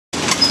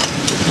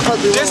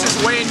This is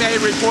Wayne May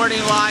reporting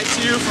live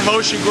to you from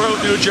Ocean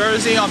Grove, New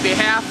Jersey on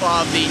behalf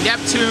of the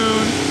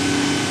Neptune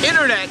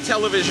Internet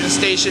television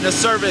station, a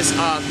service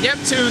of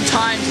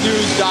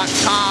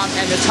NeptuneTimesNews.com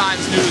and the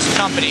Times News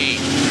Company.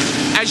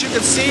 As you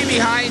can see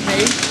behind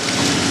me,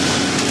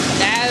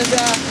 as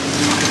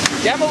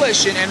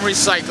demolition and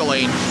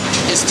recycling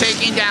is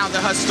taking down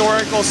the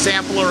historical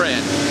Sampler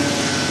Inn.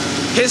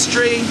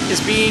 History is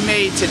being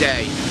made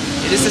today.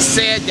 It is a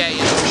sad day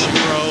in Ocean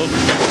Grove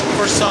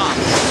for some,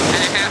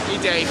 and a happy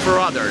day for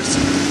others.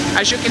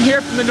 As you can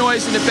hear from the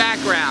noise in the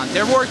background,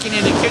 they're working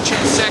in the kitchen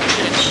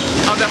section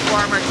of the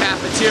former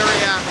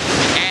cafeteria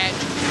and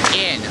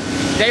inn.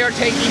 They are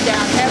taking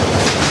down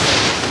heavily.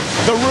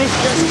 The roof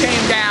just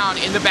came down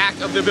in the back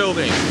of the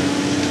building.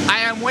 I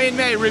am Wayne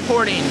May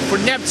reporting for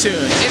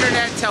Neptune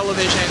Internet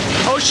Television,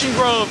 Ocean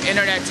Grove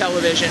Internet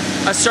Television,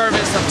 a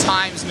service of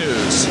Times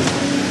News.